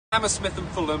Hammersmith and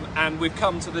Fulham, and we've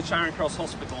come to the Charing Cross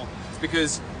Hospital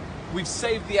because we've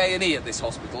saved the A&E at this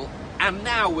hospital, and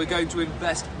now we're going to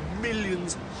invest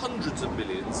millions, hundreds of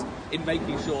millions, in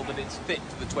making sure that it's fit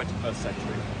for the 21st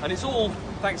century. And it's all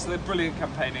thanks to the brilliant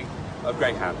campaigning of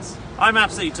great hands. I'm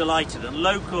absolutely delighted, and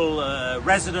local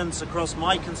residents across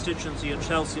my constituency of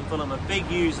Chelsea and Fulham are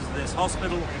big users of this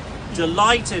hospital.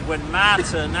 Delighted when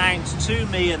Matt announced to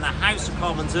me in the House of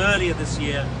Commons earlier this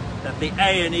year that the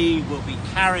A&E will be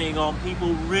carrying on.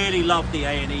 People really love the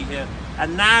A&E here,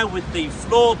 and now with the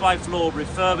floor-by-floor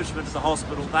refurbishment of the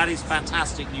hospital, that is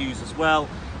fantastic news as well.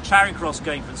 Charing Cross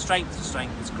going from strength to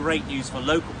strength is great news for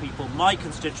local people, my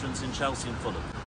constituents in Chelsea and Fulham.